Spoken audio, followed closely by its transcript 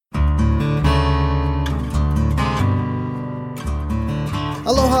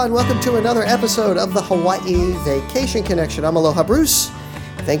Aloha and welcome to another episode of the Hawaii Vacation Connection. I'm Aloha Bruce.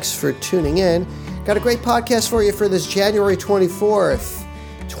 Thanks for tuning in. Got a great podcast for you for this January 24th,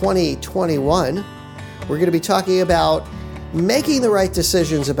 2021. We're going to be talking about making the right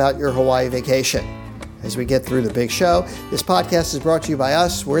decisions about your Hawaii vacation. As we get through the big show, this podcast is brought to you by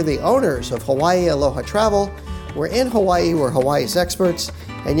us. We're the owners of Hawaii Aloha Travel. We're in Hawaii. We're Hawaii's experts.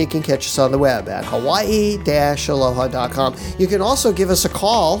 And you can catch us on the web at hawaii-aloha.com. You can also give us a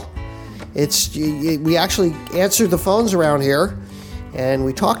call. We actually answer the phones around here, and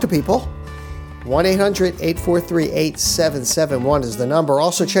we talk to people. 1-800-843-8771 is the number.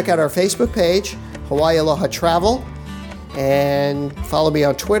 Also, check out our Facebook page, Hawaii Aloha Travel, and follow me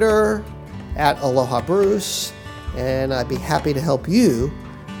on Twitter at Aloha Bruce, and I'd be happy to help you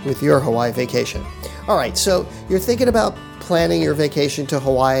with your Hawaii vacation. All right, so you're thinking about planning your vacation to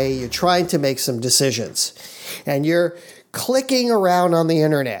Hawaii, you're trying to make some decisions, and you're clicking around on the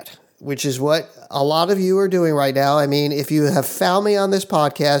internet, which is what a lot of you are doing right now. I mean, if you have found me on this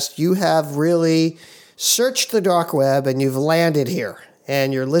podcast, you have really searched the dark web and you've landed here,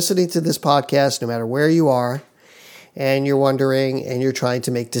 and you're listening to this podcast no matter where you are, and you're wondering and you're trying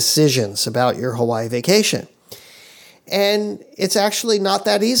to make decisions about your Hawaii vacation. And it's actually not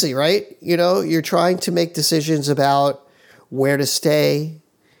that easy, right? You know, you're trying to make decisions about where to stay,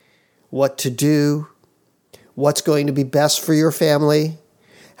 what to do, what's going to be best for your family,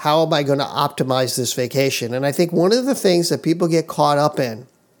 how am I going to optimize this vacation? And I think one of the things that people get caught up in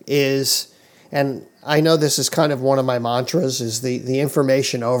is, and I know this is kind of one of my mantras, is the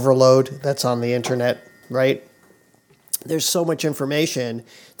information overload that's on the internet, right? There's so much information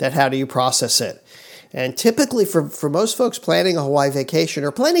that how do you process it? And typically for most folks planning a Hawaii vacation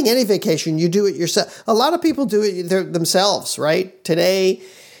or planning any vacation, you do it yourself. A lot of people do it themselves, right? Today,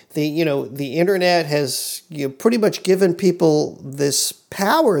 the internet has pretty much given people this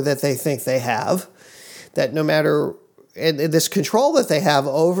power that they think they have, that no matter, and this control that they have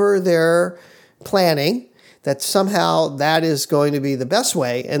over their planning, that somehow that is going to be the best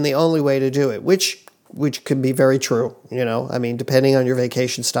way and the only way to do it, which can be very true, I mean, depending on your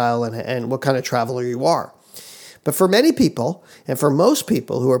vacation style and what kind of traveler you are. But for many people, and for most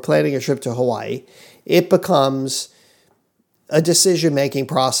people who are planning a trip to Hawaii, it becomes a decision-making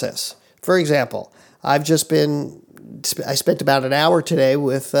process. For example, I spent about an hour today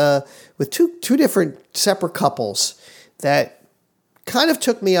with two different separate couples that kind of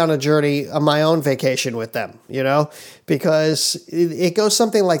took me on a journey on my own vacation with them, because it goes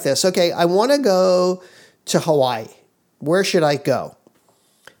something like this. Okay, I want to go to Hawaii. Where should I go?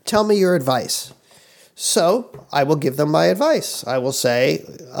 Tell me your advice. So I will give them my advice. I will say,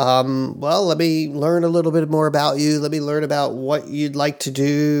 well, let me learn a little bit more about you. Let me learn about what you'd like to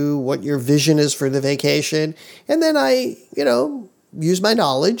do, what your vision is for the vacation. And then I, use my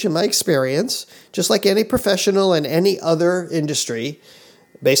knowledge and my experience, just like any professional in any other industry.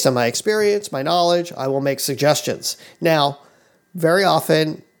 Based on my experience, my knowledge, I will make suggestions. Now, very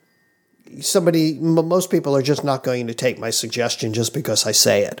often, most people are just not going to take my suggestion just because I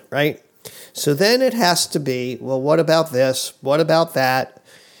say it, right? So then it has to be, well, what about this? What about that?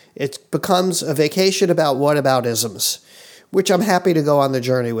 It becomes a vacation about whataboutisms, which I'm happy to go on the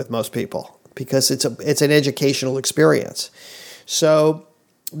journey with most people because it's an educational experience. So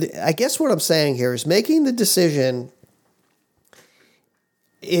I guess what I'm saying here is making the decision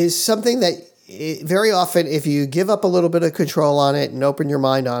is something that very often, if you give up a little bit of control on it and open your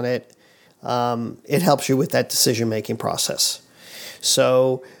mind on it, it helps you with that decision-making process.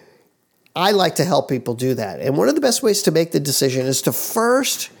 So I like to help people do that. And one of the best ways to make the decision is to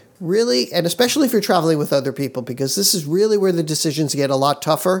first really, and especially if you're traveling with other people, because this is really where the decisions get a lot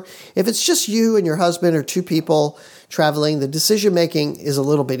tougher. If it's just you and your husband or two people traveling, the decision-making is a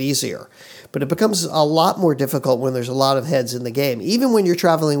little bit easier. But it becomes a lot more difficult when there's a lot of heads in the game, even when you're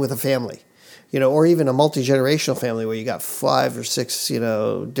traveling with a family, or even a multi-generational family where you got 5 or 6,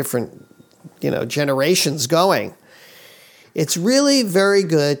 different, generations going. It's really very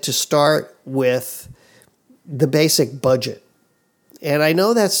good to start with the basic budget. And I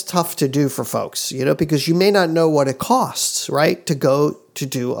know that's tough to do for folks, because you may not know what it costs, right, to go to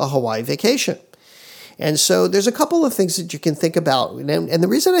do a Hawaii vacation. And so there's a couple of things that you can think about. And the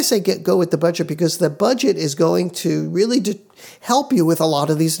reason I say go with the budget, because the budget is going to really help you with a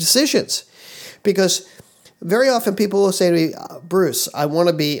lot of these decisions. Because very often people will say to me, Bruce, I want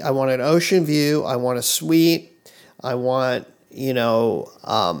an ocean view, I want a suite, I want,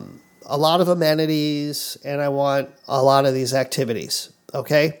 a lot of amenities, and I want a lot of these activities,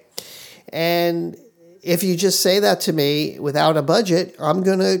 okay? And if you just say that to me without a budget, I'm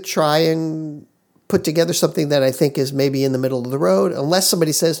going to try and put together something that I think is maybe in the middle of the road, unless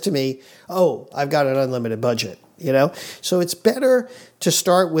somebody says to me, oh, I've got an unlimited budget, So it's better to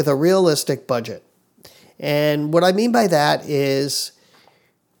start with a realistic budget. And what I mean by that is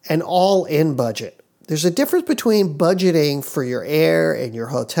an all-in budget. There's a difference between budgeting for your air and your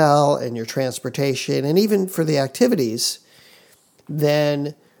hotel and your transportation and even for the activities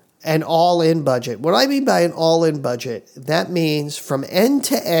than an all-in budget. What I mean by an all-in budget, that means from end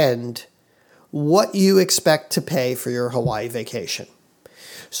to end what you expect to pay for your Hawaii vacation.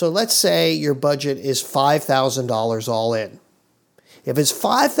 So let's say your budget is $5,000 all in. If it's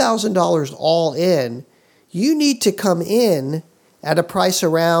 $5,000 all in, you need to come in at a price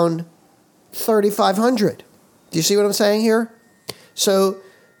around $3,500. Do you see what I'm saying here? So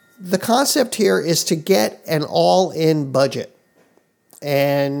the concept here is to get an all-in budget.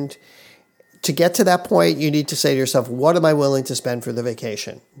 And to get to that point, you need to say to yourself, what am I willing to spend for the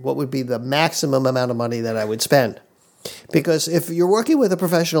vacation? What would be the maximum amount of money that I would spend? Because if you're working with a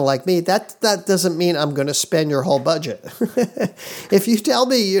professional like me, that doesn't mean I'm going to spend your whole budget. If you tell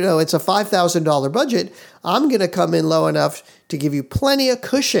me, it's a $5,000 budget, I'm going to come in low enough to give you plenty of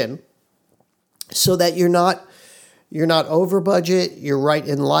cushion so that you're not over budget, you're right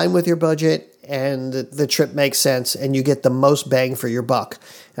in line with your budget, and the trip makes sense, and you get the most bang for your buck.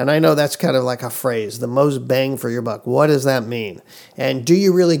 And I know that's kind of like a phrase, the most bang for your buck. What does that mean? And do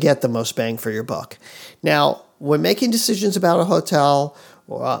you really get the most bang for your buck? Now, when making decisions about a hotel,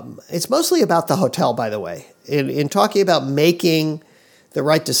 it's mostly about the hotel, by the way. In talking about making the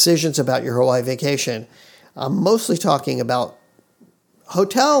right decisions about your Hawaii vacation, I'm mostly talking about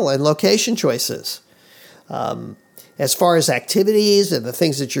hotel and location choices. As far as activities and the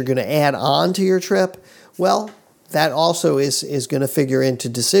things that you're going to add on to your trip, well, that also is going to figure into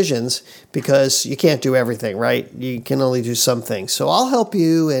decisions because you can't do everything, right? You can only do some things. So I'll help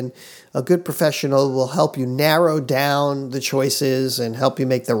you, and a good professional will help you narrow down the choices and help you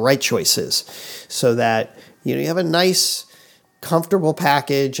make the right choices so that you have a nice, comfortable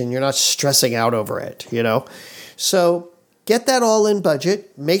package and you're not stressing out over it, So get that all-in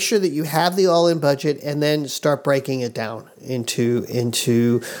budget. Make sure that you have the all-in budget, and then start breaking it down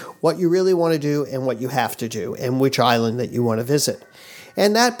into what you really want to do and what you have to do, and which island that you want to visit.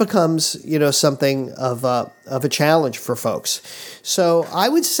 And that becomes, something of a challenge for folks. So I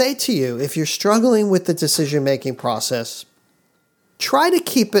would say to you, if you're struggling with the decision-making process, try to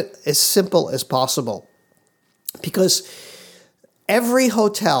keep it as simple as possible, because every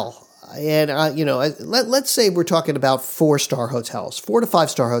hotel. And, let's say we're talking about 4-star hotels, 4 to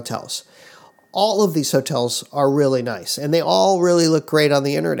 5-star hotels. All of these hotels are really nice, and they all really look great on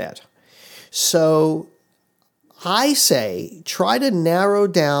the internet. So I say try to narrow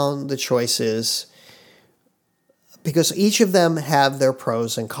down the choices, because each of them have their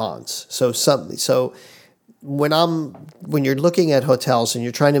pros and cons. So when you're looking at hotels and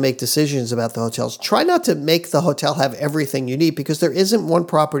you're trying to make decisions about the hotels, try not to make the hotel have everything you need, because there isn't one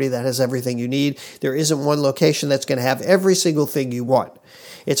property that has everything you need. There isn't one location that's going to have every single thing you want.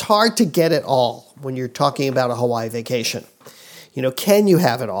 It's hard to get it all when you're talking about a Hawaii vacation. Can you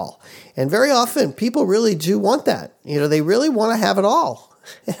have it all? And very often people really do want that. They really want to have it all.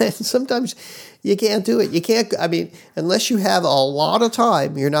 And sometimes you can't do it. You can't, unless you have a lot of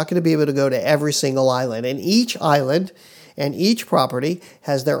time, you're not going to be able to go to every single island. And each island and each property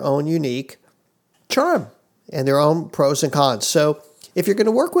has their own unique charm and their own pros and cons. So if you're going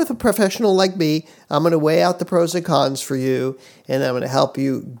to work with a professional like me, I'm going to weigh out the pros and cons for you, and I'm going to help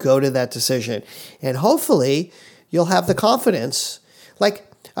you go to that decision. And hopefully you'll have the confidence. Like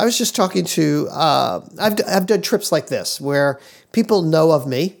I was just talking to, I've done trips like this where people know of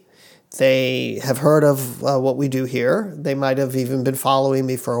me. They have heard of what we do here. They might have even been following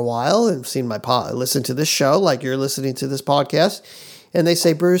me for a while and seen listen to this show like you're listening to this podcast. And they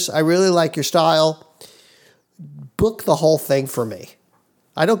say, Bruce, I really like your style. Book the whole thing for me.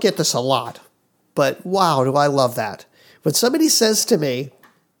 I don't get this a lot, but wow, do I love that. When somebody says to me,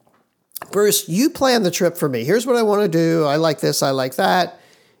 Bruce, you plan the trip for me. Here's what I want to do. I like this. I like that.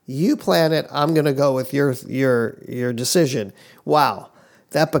 You plan it. I'm going to go with your decision. Wow.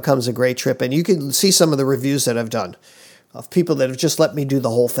 That becomes a great trip. And you can see some of the reviews that I've done of people that have just let me do the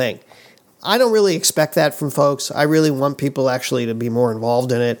whole thing. I don't really expect that from folks. I really want people actually to be more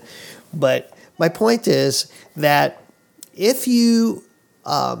involved in it. But my point is that if you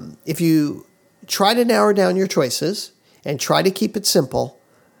try to narrow down your choices and try to keep it simple,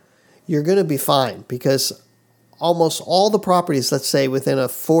 you're going to be fine, because almost all the properties, let's say within a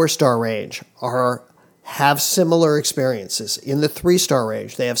 4-star range, have similar experiences. In the 3-star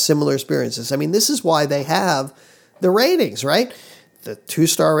range, they have similar experiences. This is why they have the ratings, right? the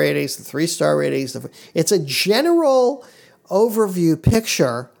 2-star ratings, the 3-star ratings. It's a general overview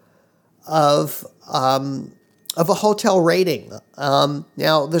picture of a hotel rating.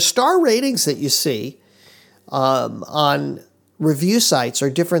 Now, the star ratings that you see on review sites are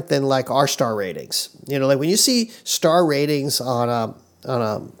different than like our star ratings. Like when you see star ratings on a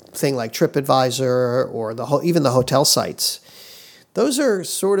thing like TripAdvisor or even the hotel sites, those are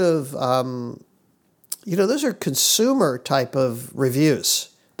sort of those are consumer type of reviews.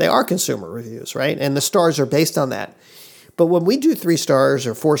 They are consumer reviews, right? And the stars are based on that. But when we do 3 stars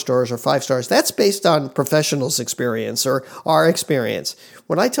or 4 stars or 5 stars, that's based on professionals' experience or our experience.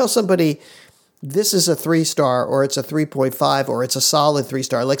 When I tell somebody this is a 3-star or it's a 3.5 or it's a solid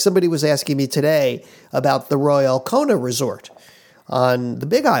 3-star, like somebody was asking me today about the Royal Kona Resort on the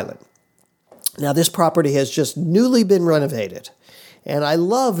Big Island. Now, this property has just newly been renovated. And I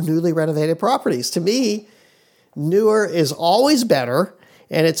love newly renovated properties. To me, newer is always better,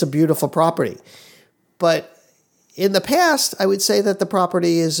 and it's a beautiful property. But in the past, I would say that the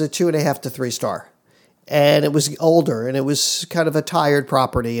property is a 2.5 to 3-star. And it was older, and it was kind of a tired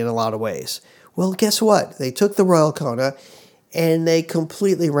property in a lot of ways. Well, guess what? They took the Royal Kona, and they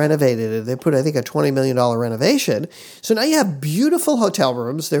completely renovated it. They put, I think, a $20 million renovation. So now you have beautiful hotel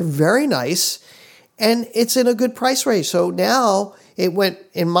rooms. They're very nice, and it's in a good price range. So now it went,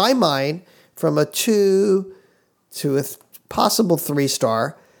 in my mind, from a 2 to a possible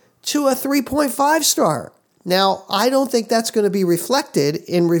 3-star to a 3.5-star. Now, I don't think that's going to be reflected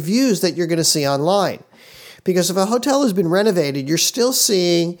in reviews that you're going to see online. Because if a hotel has been renovated, you're still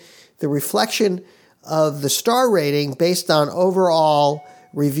seeing the reflection of the star rating based on overall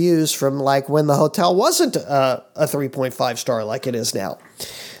reviews from like when the hotel wasn't a 3.5 star like it is now.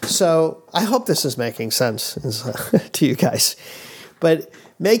 So I hope this is making sense to you guys. But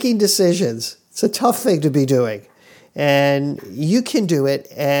making decisions, it's a tough thing to be doing. And you can do it,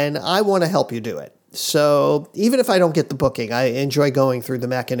 and I want to help you do it. So even if I don't get the booking, I enjoy going through the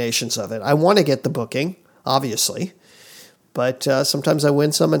machinations of it. I want to get the booking, obviously. But sometimes I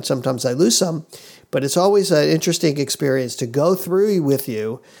win some and sometimes I lose some. But it's always an interesting experience to go through with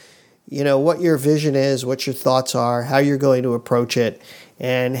you, what your vision is, what your thoughts are, how you're going to approach it,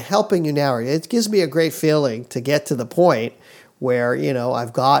 and helping you narrow it. It gives me a great feeling to get to the point where,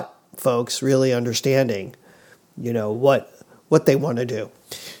 I've got folks really understanding, what they want to do.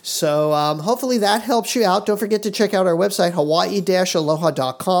 So hopefully that helps you out. Don't forget to check out our website,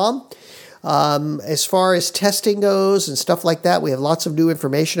 hawaii-aloha.com. As far as testing goes and stuff like that, we have lots of new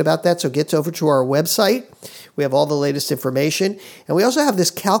information about that. So get over to our website. We have all the latest information. And we also have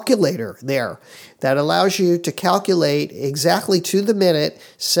this calculator there that allows you to calculate exactly to the minute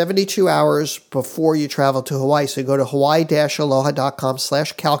 72 hours before you travel to Hawaii. So go to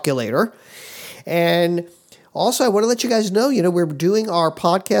hawaii-aloha.com/calculator. And also, I want to let you guys know, we're doing our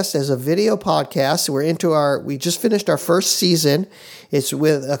podcast as a video podcast. We just finished our first season. It's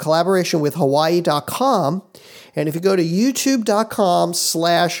with a collaboration with Hawaii.com. And if you go to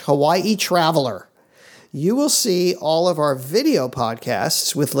youtube.com/Hawaii Traveler, you will see all of our video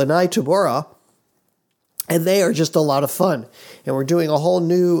podcasts with Lanai Tabora. And they are just a lot of fun. And we're doing a whole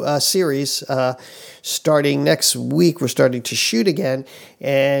new series starting next week. We're starting to shoot again.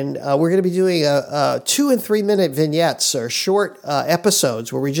 And we're going to be doing 2 and 3 minute vignettes or short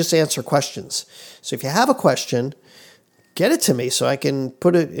episodes where we just answer questions. So if you have a question, get it to me so I can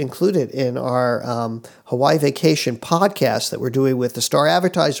include it in our Hawaii Vacation podcast that we're doing with the Star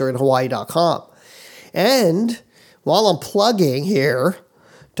Advertiser and Hawaii.com. And while I'm plugging here,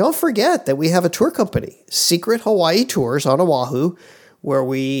 don't forget that we have a tour company, Secret Hawaii Tours on Oahu, where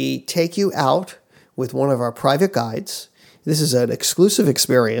we take you out with one of our private guides. This is an exclusive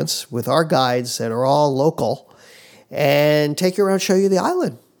experience with our guides that are all local, and take you around, show you the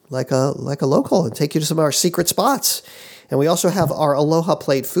island like a local, and take you to some of our secret spots. And we also have our Aloha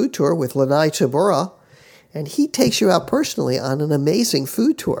Plate food tour with Lanai Tabora, and he takes you out personally on an amazing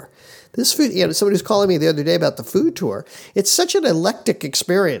food tour. This food, somebody was calling me the other day about the food tour. It's such an eclectic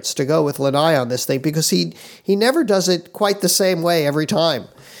experience to go with Lanai on this thing because he never does it quite the same way every time.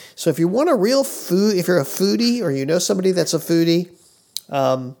 So if you want a real food, if you're a foodie or you know somebody that's a foodie,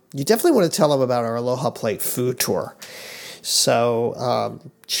 you definitely want to tell them about our Aloha Plate food tour. So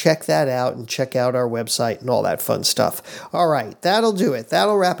check that out and check out our website and all that fun stuff. All right, that'll do it.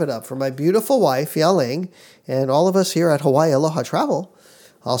 That'll wrap it up. For my beautiful wife, Yaling, and all of us here at Hawaii Aloha Travel,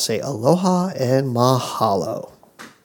 I'll say aloha and mahalo.